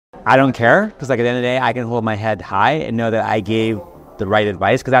I don't care, because like at the end of the day, I can hold my head high and know that I gave the right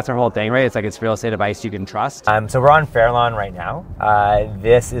advice, because that's our whole thing, right? It's like it's real estate advice you can trust. So we're on Fairlawn right now.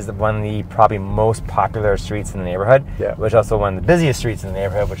 This is one of the probably most popular streets in the neighborhood, which is also one of the busiest streets in the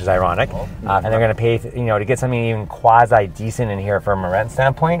neighborhood, which is ironic. And they're going to pay, to get something even quasi decent in here from a rent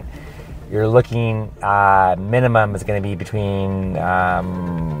standpoint. You're looking minimum is going to be between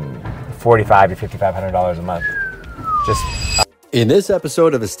 $4,500 to $5,500 a month. In this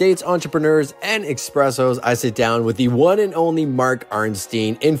episode of Estates, Entrepreneurs, and Expressos, I sit down with the one and only Mark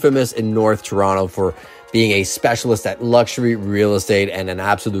Arnstein, infamous in North Toronto for being a specialist at luxury real estate and an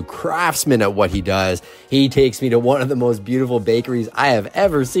absolute craftsman at what he does. He takes me to one of the most beautiful bakeries I have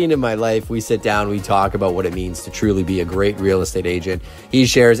ever seen in my life. We sit down, we talk about what it means to truly be a great real estate agent. He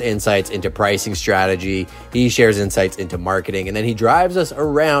shares insights into pricing strategy. He shares insights into marketing, and then he drives us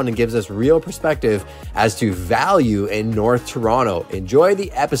around and gives us real perspective as to value in North Toronto. Enjoy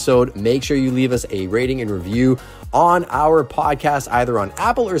the episode. Make sure you leave us a rating and review on our podcast, either on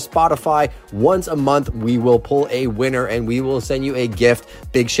Apple or Spotify. Once a month, we will pull a winner and we will send you a gift.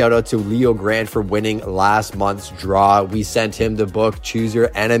 Big shout out to Leo Grant for winning last month's draw. We sent him the book, Choose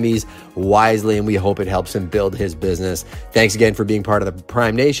Your Enemies Wisely, and we hope it helps him build his business. Thanks again for being part of the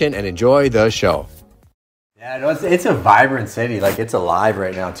Prime Nation, and enjoy the show. Yeah, no, it's a vibrant city. Like, it's alive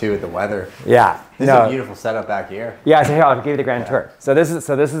right now too with the weather. Yeah, This is a beautiful setup back here. Yeah, so here I'll give you the grand tour. So this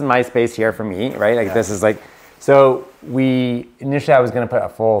is my space here for me, right? Like this is like. So initially I was going to put a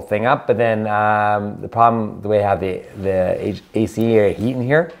full thing up, but then the problem, the way I have the AC or heat in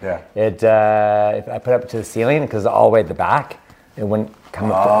here, if I put it up to the ceiling, because all the way at the back, it wouldn't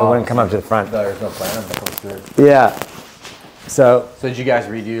come up to the front. There's no plan of it. Yeah. So did you guys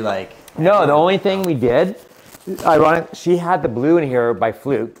redo like? No, the only thing we did, ironic, she had the blue in here by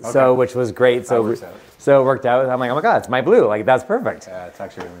fluke, which was great. So it worked out. I'm like, oh my God, it's my blue. Like, that's perfect. Yeah, it's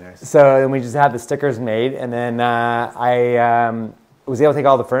actually really nice. So then we just had the stickers made, and then I was able to take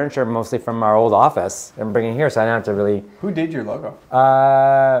all the furniture, mostly from our old office, and bring it here, so I didn't have to really... Who did your logo?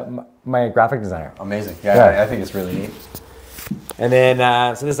 My graphic designer. Amazing. Yeah. I think it's really neat. And then,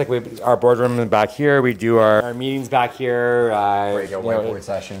 so this is like our boardroom is back here. We do our meetings back here. Where you got whiteboard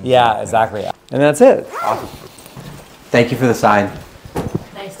sessions. Yeah, exactly. And that's it. Awesome. Thank you for the sign.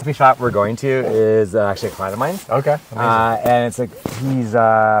 The coffee shop we're going to is actually a client of mine. Okay. And it's like, he's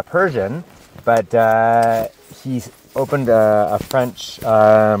Persian, but he's opened a French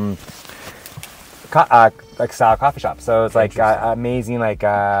style coffee shop. So it's like amazing, like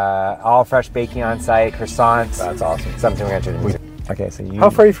all fresh baking on site, croissants. That's awesome. Something we're going to do. Okay, so how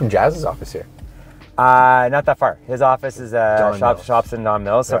far are you from Jazz's office here? Not that far. His office is shops in Don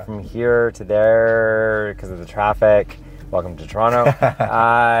Mills. So from here to there, because of the traffic. Welcome to Toronto.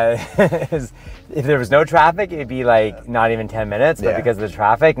 If there was no traffic, it'd be like not even 10 minutes. But because of the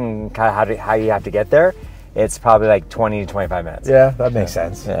traffic and kind of how you have to get there, it's probably like 20 to 25 minutes. Yeah, that makes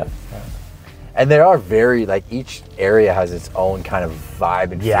sense. Yeah. And they are very, like, each area has its own kind of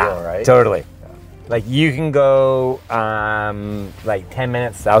vibe and feel, right? Totally. Yeah. Like, you can go like 10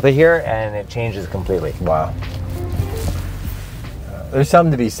 minutes south of here and it changes completely. Wow. There's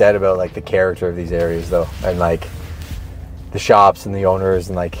something to be said about, like, the character of these areas, though. And, like, the shops and the owners,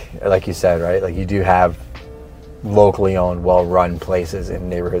 and like you said, right? Like, you do have locally owned, well-run places in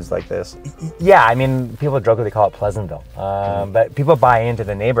neighborhoods like this. Yeah, I mean, people jokingly call it Pleasantville, but people buy into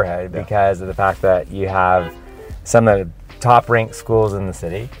the neighborhood because of the fact that you have some of the top-ranked schools in the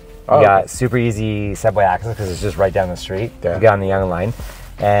city. You got super easy subway access because it's just right down the street. You get on the Young Line,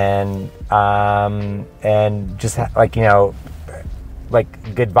 and just like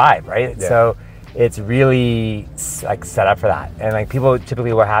like good vibe, right? Yeah. So it's really like set up for that. And like people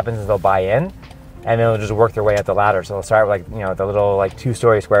typically, what happens is they'll buy in and they'll just work their way up the ladder. So they'll start with like, the little like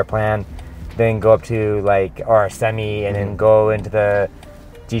 2-story square plan, then go up to like, or a semi, and then go into the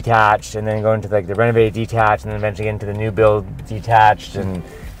detached, and then go into like the renovated detached, and then eventually get into the new build detached. And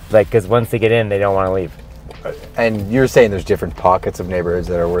like, cause once they get in, they don't want to leave. And you're saying there's different pockets of neighborhoods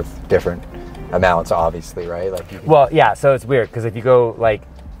that are worth different amounts, obviously, right? Like, well, yeah. So it's weird because if you go like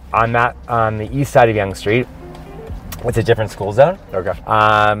on the east side of Yonge Street, it's a different school zone. Okay.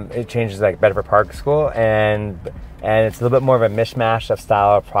 It changes like Bedford Park School, and it's a little bit more of a mishmash of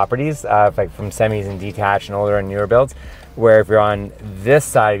style of properties, like from semis and detached and older and newer builds. Where if you're on this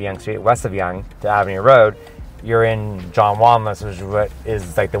side of Yonge Street, west of Yonge to Avenue Road, you're in John Wanless, which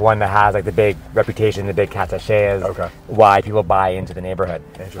is like the one that has like the big reputation, the big cachet is why people buy into the neighborhood.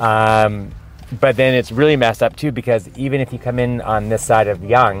 But then it's really messed up too, because even if you come in on this side of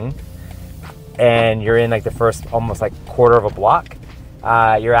Yonge and you're in like the first almost like quarter of a block,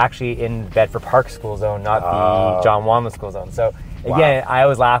 you're actually in Bedford Park School Zone, not the John Wanless School Zone. So Again, I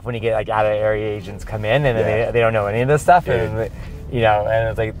always laugh when you get like out of area agents come in and then they don't know any of this stuff, and and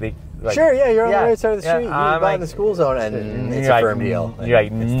it's like sure, yeah, you're on the right side of the street. You're by the school zone, and it's a firm deal. You're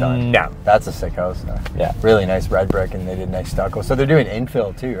like, it's done. No. That's a sick house. Yeah. Really nice red brick, and they did nice stucco. So they're doing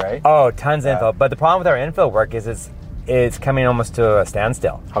infill too, right? Oh, tons of infill. But the problem with our infill work is it's coming almost to a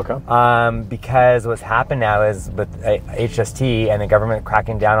standstill. How come? Because what's happened now is with HST and the government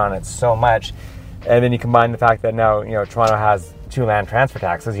cracking down on it so much, and then you combine the fact that now Toronto has 2 land transfer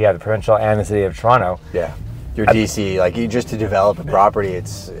taxes. You have the provincial and the city of Toronto. Yeah. Your DC, like just to develop a property,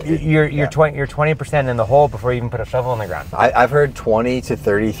 you're 20% in the hole before you even put a shovel in the ground. I've heard 20 to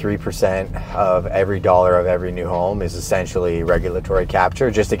 33% of every dollar of every new home is essentially regulatory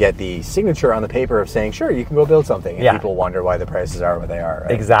capture, just to get the signature on the paper of saying, sure, you can go build something. And people wonder why the prices are what they are.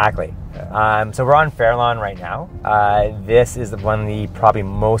 Right? Exactly. Yeah. So we're on Fairlawn right now. This is one of the probably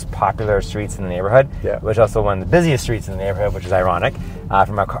most popular streets in the neighborhood, which is also one of the busiest streets in the neighborhood, which is ironic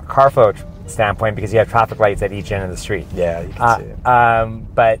from a car flow standpoint, because you have traffic lights at each end of the street. Yeah, you can see it.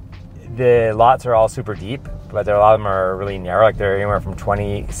 But the lots are all super deep, but a lot of them are really narrow. Like they're anywhere from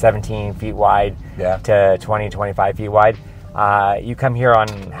 17 feet wide to 20, 25 feet wide. You come here on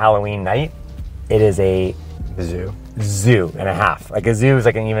Halloween night, it is a zoo and a half. Like a zoo is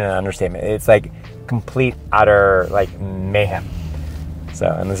like even an understatement. It's like complete, utter like mayhem. So,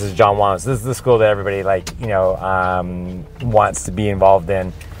 and this is John Wallace. This is the school that everybody wants to be involved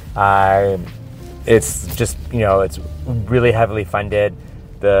in. It's just, it's really heavily funded.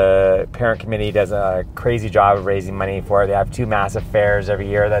 The parent committee does a crazy job of raising money for it. They have 2 massive fairs every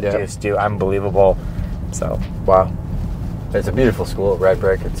year that just do unbelievable. So, wow. It's a beautiful school, red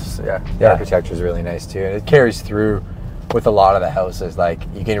brick. The architecture is really nice too. And it carries through with a lot of the houses. Like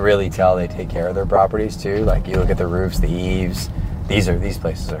you can really tell they take care of their properties too. Like you look at the roofs, the eaves. These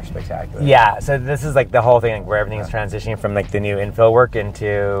places are spectacular. Yeah, so this is like the whole thing, like where everything's transitioning from like the new infill work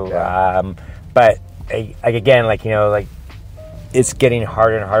into, but again, it's getting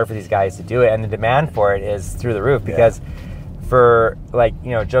harder and harder for these guys to do it, and the demand for it is through the roof because for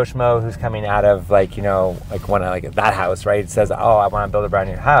Joe Schmo who's coming out of that house, right? Says, oh, I want to build a brand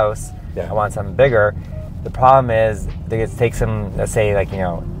new house. I want something bigger. The problem is that it takes them, let's say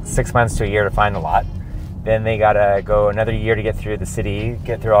 6 months to a year to find a lot. Then they gotta go another year to get through the city,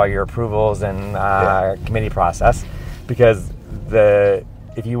 get through all your approvals and committee process, because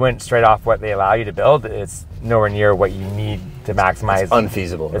if you went straight off what they allow you to build, it's nowhere near what you need to maximize. It's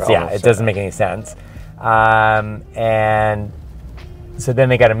unfeasible. It doesn't make any sense. And so then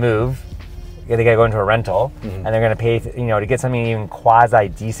they got to move. They got to go into a rental, and they're going to pay to get something even quasi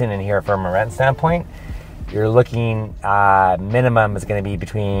decent in here from a rent standpoint. You're looking minimum is going to be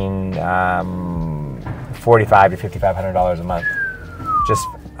between $4,500 to $5,500 a month, just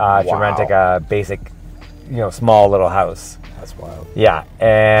to rent like a basic, small little house. That's wild. Yeah,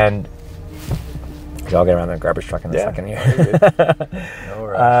 and I'll get around the garbage truck in a second here. No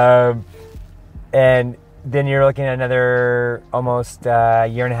rush. And then you're looking at another almost a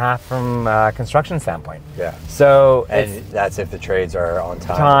year and a half from a construction standpoint. Yeah. So and that's if the trades are on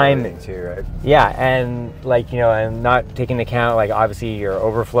time. And everything too, right? Yeah, and and not taking into account obviously your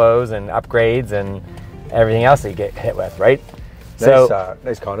overflows and upgrades and everything else that you get hit with, right?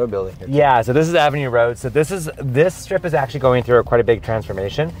 Nice condo building. Yeah, so this is Avenue Road. So this strip is actually going through quite a big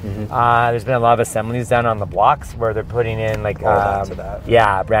transformation. There's been a lot of assemblies done on the blocks where they're putting in brand new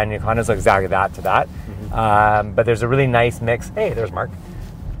condos, exactly that to that. But there's a really nice mix. Hey, there's Mark.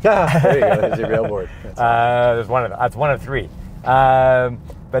 Yeah, there you go. There's your billboard. There's that's one of 3.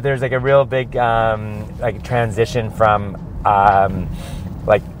 But there's a real big transition from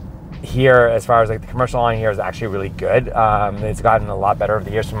here, as far as the commercial line here is actually really good. It's gotten a lot better over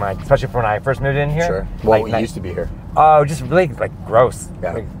the years from especially from when I first moved in here. Sure. Well, we used to be here. Oh, just really gross.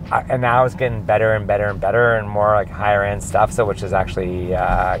 Yeah. And now it's getting better and better and better and more higher end stuff. So which is actually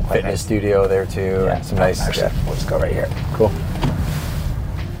quite fitness nice. Studio there too. Yeah. And some nice. Actually, we'll just go right here. Cool.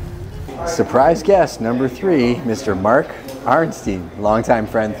 Surprise guest number 3, Mr. Mark Arnstein, longtime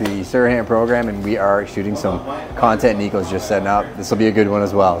friend through the Surham program, and we are shooting some content Nico's just setting up. This will be a good one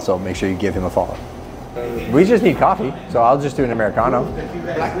as well, so make sure you give him a follow. We just need coffee, so I'll just do an Americano.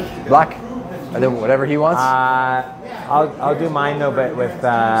 Black. And then whatever he wants. I'll do mine though, but with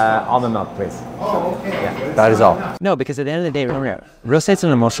almond milk, please. Yeah, that is all. No, because at the end of the day, remember, real estate's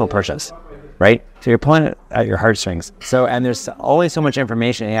an emotional purchase, right? So you're pulling at your heartstrings. So, and there's only so much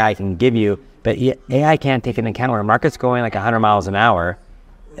information AI can give you, but AI can't take into account where a market's going 100 miles an hour.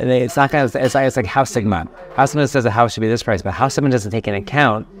 And it's not gonna. It's like House Sigma. House Sigma says a house should be this price, but House Sigma doesn't take into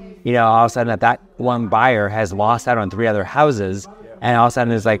account. All of a sudden that one buyer has lost out on 3 other houses, and all of a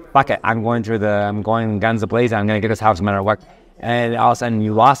sudden it's fuck it, I'm going guns a blazing. I'm gonna get this house no matter what. and all of a sudden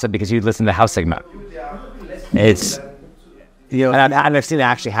you lost it because you listened to House Sigma. It's, and I've seen it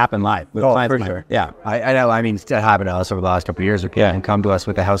actually happen live with clients. For sure. Yeah. I know. I mean, it's happened to us over the last couple of years. And come to us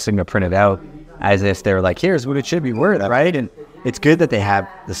with the House Sigma printed out as if they're like, here's what it should be worth, right? And it's good that they have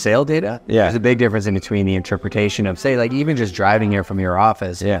the sale data. Yeah. There's a big difference in between the interpretation of, say, like even just driving here from your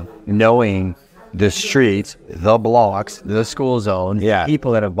office, knowing the streets, the blocks, the school zone,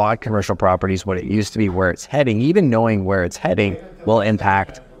 people that have bought commercial properties, what it used to be, where it's heading, even knowing where it's heading will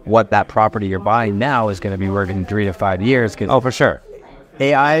impact what that property you're buying now is going to be worth in 3 to 5 years. Oh, for sure.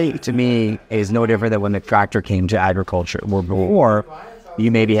 AI, to me, is no different than when the tractor came to agriculture, where before you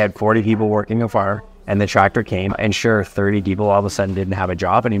maybe had 40 people working a farm, and the tractor came, and sure, 30 people all of a sudden didn't have a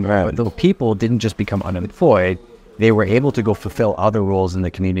job anymore. But those people didn't just become unemployed. They were able to go fulfill other roles in the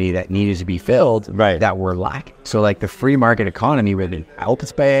community that needed to be filled that were lacking. So like the free market economy really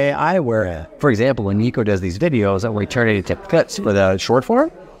helped by AI, where, for example, when Nico does these videos that we turn it into clips for the short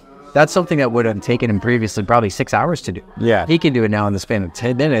form, that's something that would have taken him previously probably 6 hours to do. Yeah. He can do it now in the span of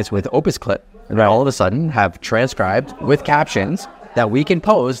 10 minutes with Opus Clip. And all of a sudden have transcribed with captions that we can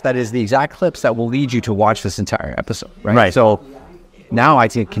post that is the exact clips that will lead you to watch this entire episode. Right. So now I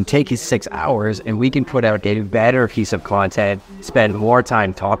can take his 6 hours and we can put out a better piece of content, spend more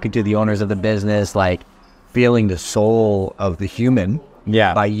time talking to the owners of the business, like feeling the soul of the human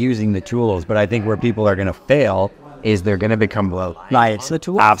by using the tools. But I think where people are going to fail is they're going to become reliant on the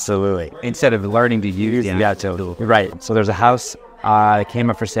tool. Absolutely. Instead of learning to use the tool. Right. So there's a house that came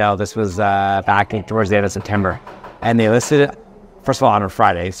up for sale. This was back towards the end of September. And they listed it, first of all, on a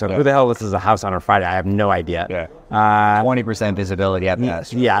Friday. So who the hell lists a house on a Friday? I have no idea. 20% visibility at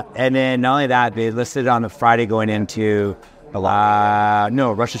best. Yeah. And then not only that, they listed it on a Friday going into Rosh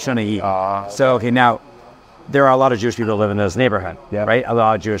Hashanah Eve. So, okay, now, there are a lot of Jewish people that live in this neighborhood, right? A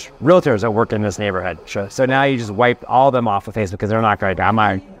lot of Jewish realtors that work in this neighborhood. Sure. So now you just wipe all of them off of Facebook because they're not going to. I'm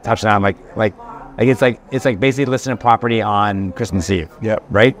not touching on it's like basically listing a property on Christmas Eve. Yep.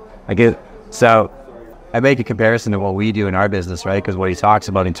 Right. So I make a comparison to what we do in our business, right? Because what he talks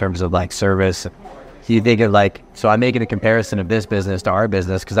about in terms of like service, you think of like, so I'm making a comparison of this business to our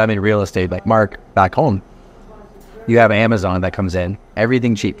business because I'm in real estate. Like Mark back home, you have Amazon that comes in,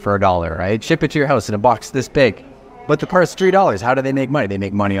 everything cheap for $1, right? Ship it to your house in a box this big. But the part's $3. How do they make money? They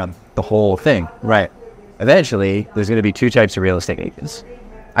make money on the whole thing. Right. Eventually, there's going to be two types of real estate agents.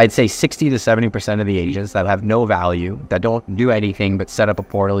 I'd say 60 to 70% of the agents that have no value, that don't do anything but set up a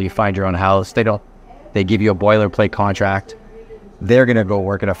portal, you find your own house. They give you a boilerplate contract. They're going to go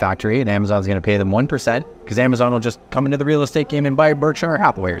work at a factory and Amazon's going to pay them 1% because Amazon will just come into the real estate game and buy Berkshire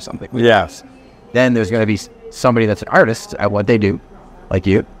Hathaway or something. Yes. Then there's going to be somebody that's an artist at what they do, like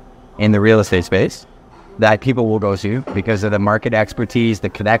you, in the real estate space, that people will go to because of the market expertise, the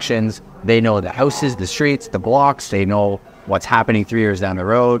connections. They know the houses, the streets, the blocks. They know what's happening 3 years down the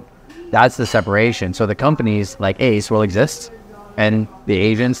road. That's the separation. So the companies like Ace will exist, and the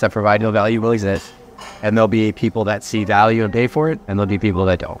agents that provide no value will exist. And there'll be people that see value and pay for it, and there'll be people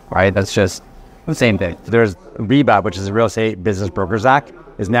that don't, right? That's just the same thing. There's REBA, which is the Real Estate Business Brokers Act,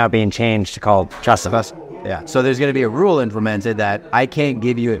 is now being changed to called Trust of Us. Yeah. So there's going to be a rule implemented that I can't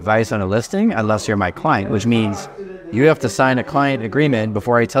give you advice on a listing unless you're my client, which means you have to sign a client agreement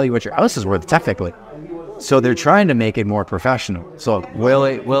before I tell you what your house is worth, technically. So they're trying to make it more professional. So will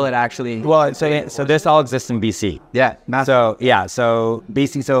it actually? Well, so this all exists in BC. Yeah. So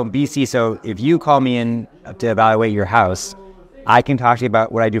BC. So if you call me in to evaluate your house, I can talk to you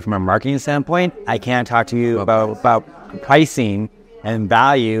about what I do from a marketing standpoint. I can't talk to you about pricing and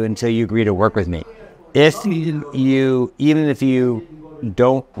value until you agree to work with me. Even if you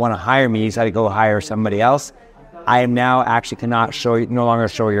don't want to hire me, you decide to go hire somebody else, I am now actually no longer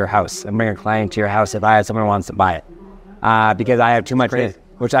show your house and bring a client to your house if I have someone who wants to buy it. Because I have too much,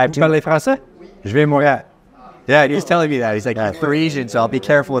 which I have too much. Yeah, he's telling me that. He's like, he's Parisian, so I'll be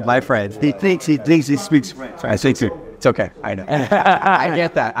careful with my friends. He thinks he speaks French. I speak too. It's okay. I know. I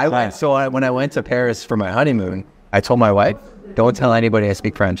get that. When I went to Paris for my honeymoon, I told my wife, don't tell anybody I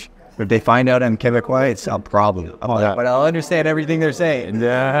speak French. If they find out I'm Quebecois, it's a problem. But I'll understand everything they're saying.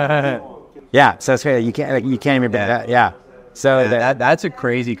 Yeah, so it's crazy. You can't even that. Yeah. So that's a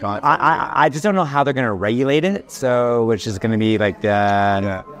crazy concept. I just don't know how they're going to regulate it. So, which is going to be like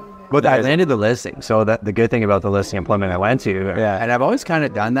the. But I landed the listing. So the good thing about the listing appointment I went to, and I've always kind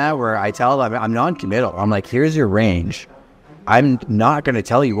of done that where I tell them I'm non-committal. I'm like, here's your range. I'm not going to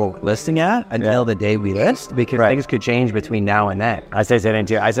tell you what we're listing at until the day we list because things could change between now and then. I said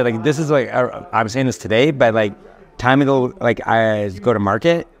too. I said like this is like I'm saying this today, but like time ago, like I go to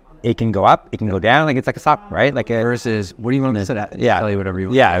market. it can go up, it can go down, like it's like a stock, right? Like versus what do you want to sit at? Yeah, Tell you whatever you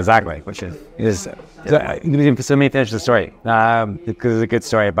want. Yeah, exactly. Which is so let me finish the story because it's a good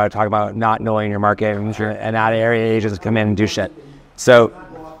story about talking about not knowing your market and out of area agents come in and do shit. So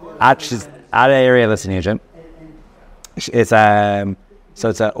she's out of area listing agent. It's an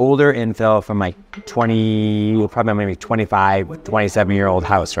older infill from like probably maybe 25, 27-year-old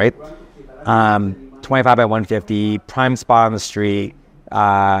house, right? 25 by 150, prime spot on the street.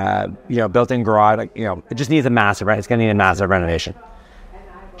 Built-in garage. Like, it just needs it's gonna need a massive renovation.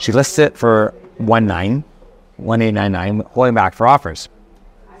 She lists it for 1899, holding back for offers.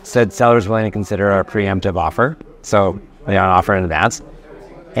 Said seller's willing to consider a preemptive offer, so they don't offer in advance.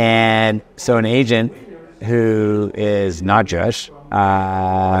 And so an agent who is not Jewish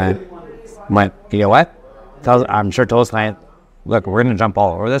went, you know what? Told his client, look, we're going to jump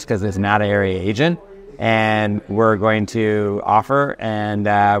all over this because it's not an area agent, and we're going to offer, and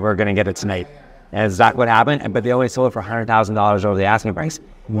we're going to get it tonight. And that's exactly what happened. But they only sold it for $100,000 over the asking price.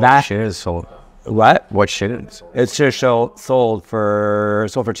 That shit is sold. What? What should it? It should have sold for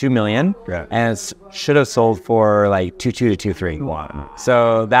 $2 million, yeah. And it should have sold for like 2.2 to 2.3. Wow.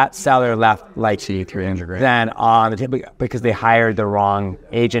 So that seller left like $300,000 then on the table because they hired the wrong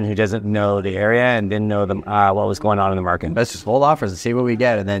agent who doesn't know the area and didn't know what was going on in the market. Let's just hold offers and see what we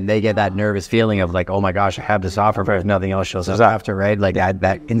get, and then they get that nervous feeling of like, oh my gosh, I have this offer, but if nothing else shows up after, right? Like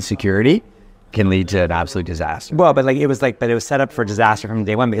that insecurity can lead to an absolute disaster. Well, but it was set up for disaster from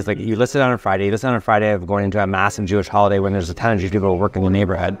day one because like you listed on a Friday of going into a massive Jewish holiday when there's a ton of Jewish people working in the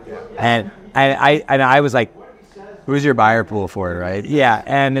neighborhood, and I was like, who's your buyer pool for it, right? Yeah,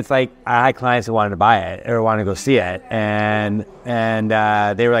 and it's like I had clients who wanted to buy it or wanted to go see it, and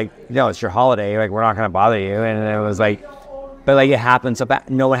they were like, no, it's your holiday, like we're not going to bother you, and it was like, but like it happened so bad,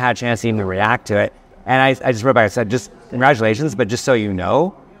 no one had a chance to even react to it, and I just wrote back, I said, just congratulations, but just so you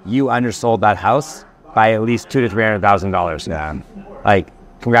know, you undersold that house by at least $200,000 to $300,000. Yeah. Like,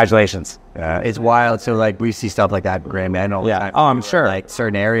 congratulations. It's wild. So, like, we see stuff like that in Grand Bend all the time. Oh, I'm sure. Like,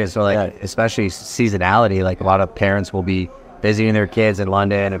 certain areas, so, like, especially seasonality, like, a lot of parents will be visiting their kids in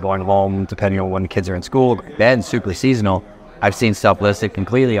London and going home, depending on when the kids are in school. Grand Bend's super seasonal. I've seen stuff listed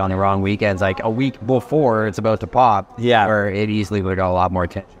completely on the wrong weekends, like a week before it's about to pop. Yeah. Where it easily would have got a lot more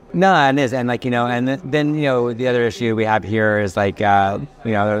attention. No, it is, and like and then the other issue we have here is like one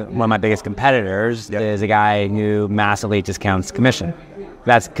of my biggest competitors is a guy who massively discounts commission.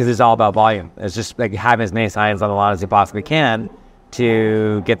 That's because it's all about volume. It's just like having as many signs on the lawn as you possibly can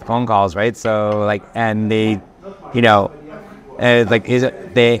to get the phone calls, right? So like, and they,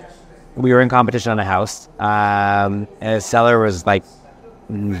 we were in competition on a house. And the seller was like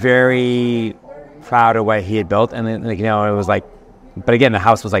very proud of what he had built, and then it was like. But again, the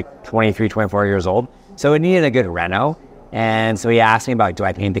house was like 23, 24 years old. So it needed a good reno. And so he asked me about, do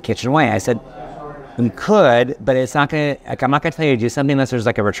I paint the kitchen white? I said, you could, but it's not going to, like, I'm not going to tell you to do something unless there's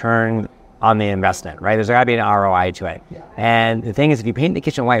like a return on the investment, right? There's got to be an ROI to it. And the thing is, if you paint the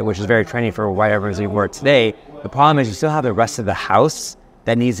kitchen white, which is very trendy for whatever we work today, the problem is you still have the rest of the house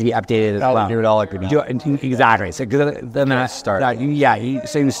that needs to be updated as well. Do it all like exactly. So then start.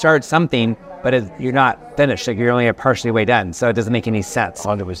 So you start something, but you're not finished. Like you're only partially way done. So it doesn't make any sense.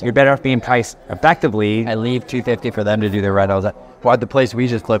 100%. You're better off being priced effectively. I leave $250 for them to do their rentals. Well, the place we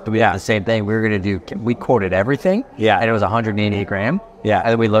just flipped, we had the same thing. We were going to do, we quoted everything. Yeah. And it was $188,000. Yeah.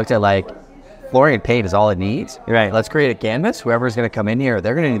 And then we looked at like, flooring and paint is all it needs. Right. Let's create a canvas. Whoever's going to come in here,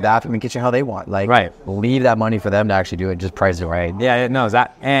 they're going to need the bathroom and kitchen how they want. Like, right. Leave that money for them to actually do it. Just price it right. Yeah, no,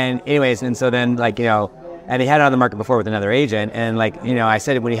 and anyways, and so then like, and he had it on the market before with another agent. And like, I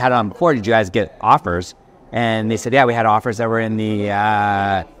said, when he had it on before, did you guys get offers? And they said, yeah, we had offers that were in the,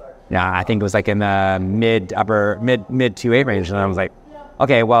 I think it was like in the mid 2.8 range. And I was like,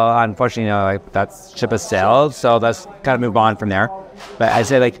 okay, well, unfortunately, that ship has sailed. So let's kind of move on from there. But I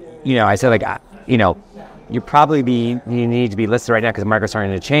said, you need to be listed right now because the market's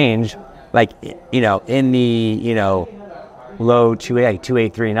starting to change. Like, in the, low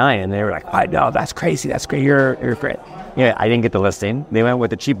 2839, and they were like, "I know, that's crazy. That's great. You're great." I didn't get the listing. They went with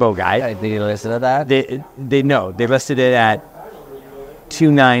the cheapo guy. Yeah, they listed at that. They listed it at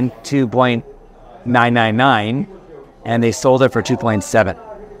 2.999, and they sold it for 2.7,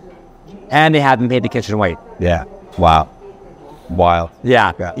 and they hadn't paid the kitchen white. Yeah. Wow. Wild.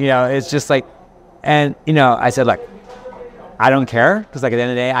 Yeah. It's just like, and I said, look, I don't care because like at the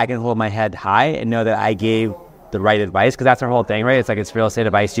end of the day, I can hold my head high and know that I gave the right advice because that's our whole thing, right? It's like it's real estate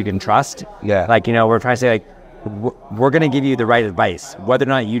advice you can trust. Yeah. Like we're trying to say like we're going to give you the right advice. Whether or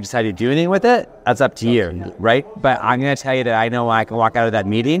not you decide to do anything with it, that's up to you, right? But I'm going to tell you that I know I can walk out of that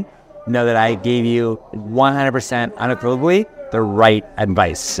meeting know that I gave you 100% unequivocally the right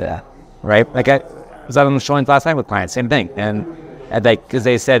advice, right? Like I was out on the showings last night with clients, same thing. And like, because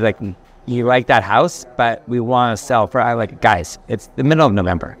they said, like, you like that house, but we want to sell for, like, guys, it's the middle of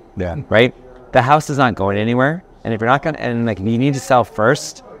November, right? The house is not going anywhere. And if you're not going to, and like, you need to sell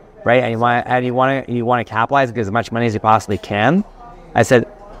first, right? And you want to capitalize and get as much money as you possibly can. I said,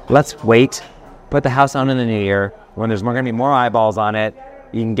 let's wait, put the house on in the new year when there's going to be more eyeballs on it.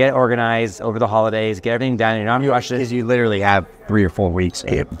 You can get organized over the holidays, get everything done. You're not rushed Because you literally have 3 or 4 weeks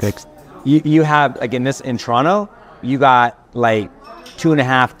to fix. You have, like, in Toronto, you got like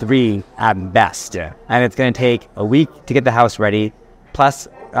 2.5, 3 at best. Yeah. And it's going to take a week to get the house ready, plus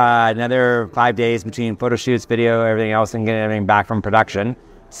another 5 days between photo shoots, video, everything else, and getting everything back from production.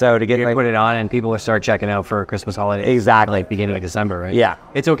 So to get, You put it on and people will start checking out for Christmas holidays. Exactly. Like beginning of December, right? Yeah.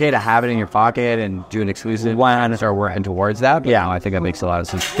 It's okay to have it in your pocket and do an exclusive and start working towards that. But Yeah. no, I think that makes a lot of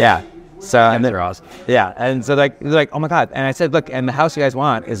sense. Yeah. So and then, They're awesome. yeah, and so they're like, oh my god. And I said, look, and the house you guys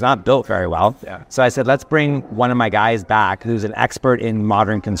want is not built very well. Yeah. So I said, let's bring one of my guys back who's an expert in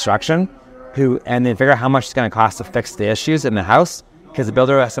modern construction, and then figure out how much it's going to cost to fix the issues in the house, because the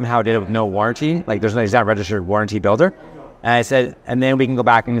builder somehow did it with no warranty. Like, he's not a registered warranty builder. And I said, and then we can go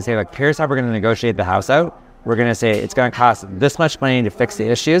back and say, like, here's how we're going to negotiate the house out. We're going to say it's going to cost this much money to fix the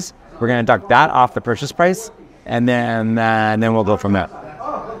issues. We're going to deduct that off the purchase price, and then we'll go from there.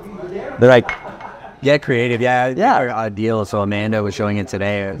 They're like, Get creative. Yeah. Yeah. A deal. So Amanda was showing it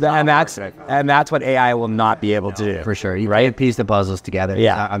today. and that's what AI will not be able to do. For sure. You right? Piece the puzzles together.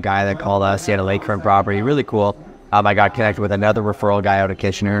 Yeah. A guy that called us, he had a lakefront property, really cool. I got connected with another referral guy out of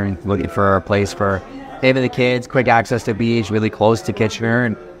Kitchener and looking for a place for him and the kids, quick access to beach, really close to Kitchener.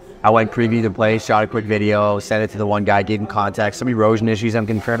 And I went preview the place, shot a quick video, sent it to the one guy, gave him context, some erosion issues I'm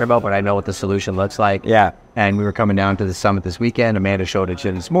concerned about, but I know what the solution looks like. Yeah. And we were coming down to the summit this weekend. Amanda showed it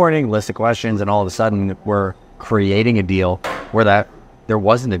to this morning, list of questions, and all of a sudden we're creating a deal where there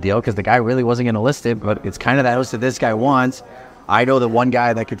wasn't a deal because the guy really wasn't going to list it, but it's kind of the house that this guy wants. I know the one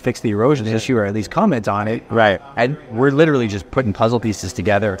guy that could fix the erosion issue or at least comment on it. Right. And we're literally just putting puzzle pieces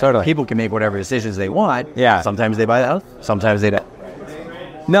together. Totally. People can make whatever decisions they want. Yeah. Sometimes they buy the house, sometimes they don't.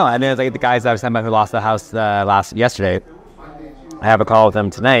 No, and there's like the guys I was talking about who lost the house yesterday. I have a call with them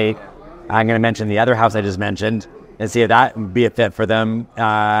tonight. I'm going to mention the other house I just mentioned and see if that would be a fit for them.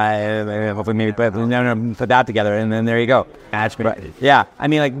 Hopefully maybe put that together, and then there you go. Matchmaking. Yeah, I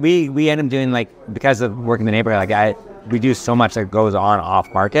mean, like we end up doing, like, because of working in the neighborhood, like we do so much that goes on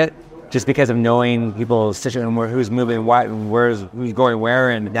off market just because of knowing people's situation, who's moving what and who's going where.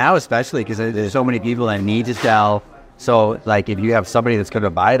 And Now especially because there's so many people that need to sell. So, like, if you have somebody that's going to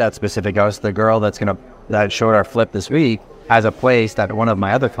buy that specific house, the girl that showed our flip this week has a place that one of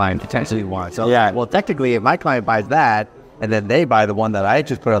my other clients potentially wants. So, Yeah. well, technically, if my client buys that and then they buy the one that I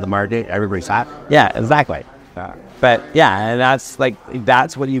just put on the market, everybody's happy. yeah, exactly. But yeah, and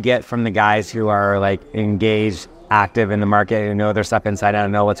that's what you get from the guys who are, like, engaged, active in the market, and know their stuff inside out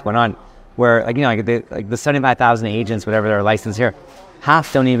and know what's going on. Where, like, you know, like the 75,000 agents, whatever they're licensed here,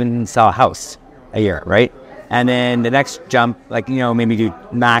 half don't even sell a house a year, right? And then the next jump, like, you know, maybe do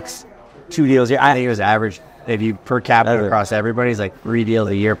max 2 deals a year. I think it was average. If you per capita across everybody, it's like 3 deals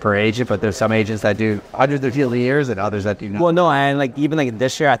a year per agent, but there's some agents that do hundreds of deals a year and others that do not. Well, no, and like even like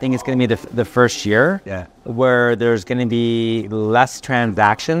this year, I think it's going to be the first year where there's going to be less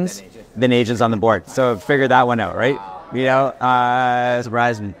transactions than agents on the board. So figure that one out, right? You know,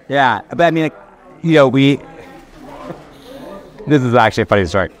 Surprised me. yeah. But I mean, like, you know, this is actually a funny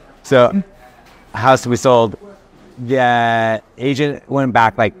story. So, a house we sold, the agent went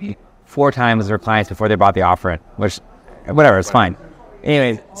back like 4 times their clients before they brought the offer in, which, whatever, it's fine.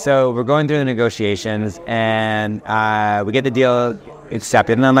 Anyway, so we're going through the negotiations, and we get the deal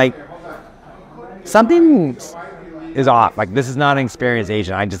accepted, and I'm like, something is off. Like, this is not an experienced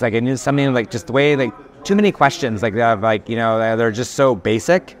agent. I knew something, like, just the way, like, too many questions, like, you know, they're just so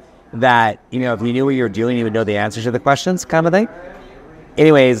basic that, you know, if you knew what you were doing, you would know the answers to the questions, kind of thing.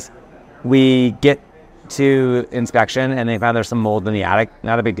 Anyways, we get to inspection, and they found there's some mold in the attic.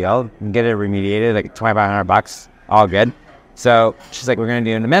 Not a big deal. Get it remediated, like $2,500, all good. So she's like, we're going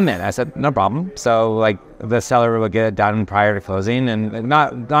to do an amendment. I said, no problem. So, like, the seller will get it done prior to closing, and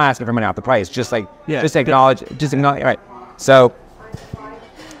not asking for money off the price, just like, just acknowledge, all right. So,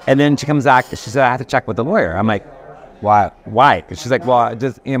 and then she comes back, she said, I have to check with the lawyer. I'm like, why? She's like, well,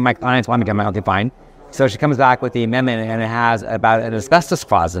 my clients want me to come out, okay, fine. So she comes back with the amendment, and it has about an asbestos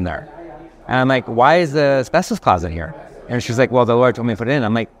clause in there. And I'm like, why is the asbestos clause in here? And she's like, well, the lawyer told me to put it in.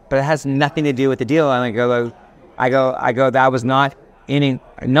 I'm like, but it has nothing to do with the deal. And I go, that was not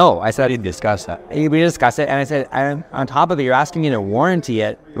no. I said, I didn't discuss that. we discussed it, and I said, on top of it, you're asking me to warranty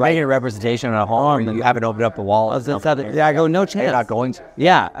it, right? Get a representation on a home. You haven't opened up the wall. Yeah, I go, no chance. You're not going to.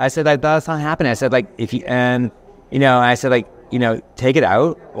 Yeah, I said like that's not happening. I said like if you I said like take it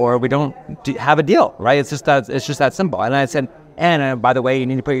out or we don't have a deal, right? It's just that simple. And I said, and by the way, you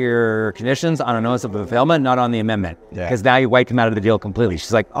need to put your conditions on a notice of fulfillment, not on the amendment, because now you wiped them out of the deal completely.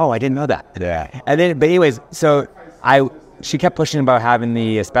 She's like, oh, I didn't know that. Yeah. And then, but anyways, so she kept pushing about having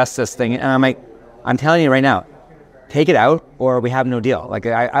the asbestos thing, and I'm like, I'm telling you right now, take it out or we have no deal. Like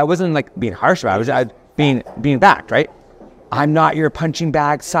I wasn't like being harsh about it. I was being backed, right? I'm not your punching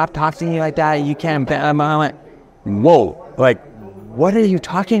bag. Stop talking to me like that. You can't. I'm like, whoa, like, what are you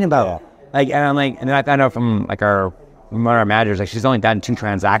talking about? Like, and I'm like, and then I found out from like one of our managers, like she's only done 2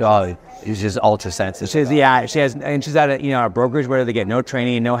 transactions. Oh, it's just ultra sensitive. She's at a brokerage where they get no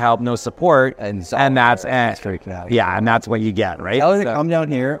training, no help, no support, and that's freaking out. Yeah, and that's what you get, right? Tell her to come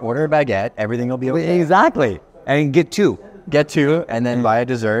down here, order a baguette, everything will be okay. Exactly, and get 2. Get 2, and then buy a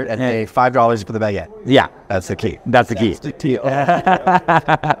dessert and pay $5 for the baguette. Yeah, that's the key. That's the key.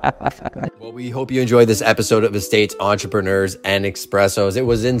 Well, we hope you enjoyed this episode of Estates Entrepreneurs and Expressos. It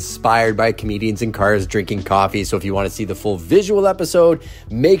was inspired by comedians in cars drinking coffee. So if you want to see the full visual episode,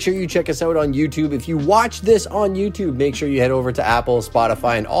 make sure you check us out on YouTube. If you watch this on YouTube, make sure you head over to Apple,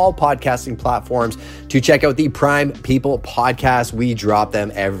 Spotify, and all podcasting platforms to check out the Prime People podcast. We drop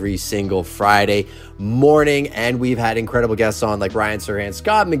them every single Friday morning, and we've had incredible guests on like Ryan Serhan,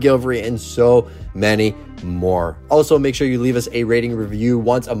 Scott McGilvery, and so many more. Also, make sure you leave us a rating review.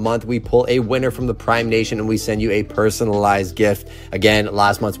 Once a month, we pull a winner from the Prime Nation and we send you a personalized gift. Again,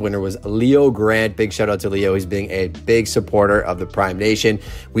 last month's winner was Leo Grant. Big shout out to Leo. He's being a big supporter of the Prime Nation.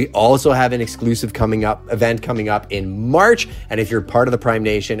 We also have an exclusive event coming up in March. And if you're part of the Prime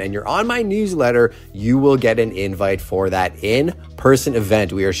Nation and you're on my newsletter, you will get an invite for that in-person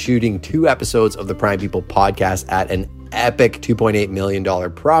event. We are shooting 2 episodes of the Prime People podcast at an epic $2.8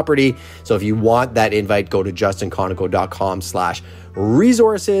 million property. So if you want that invite, go to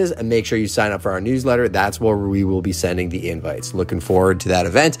justinconoco.com/resources and make sure you sign up for our newsletter. That's where we will be sending the invites. Looking forward to that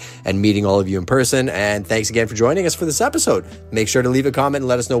event and meeting all of you in person. And thanks again for joining us for this episode. Make sure to leave a comment and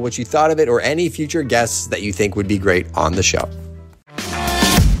let us know what you thought of it or any future guests that you think would be great on the show.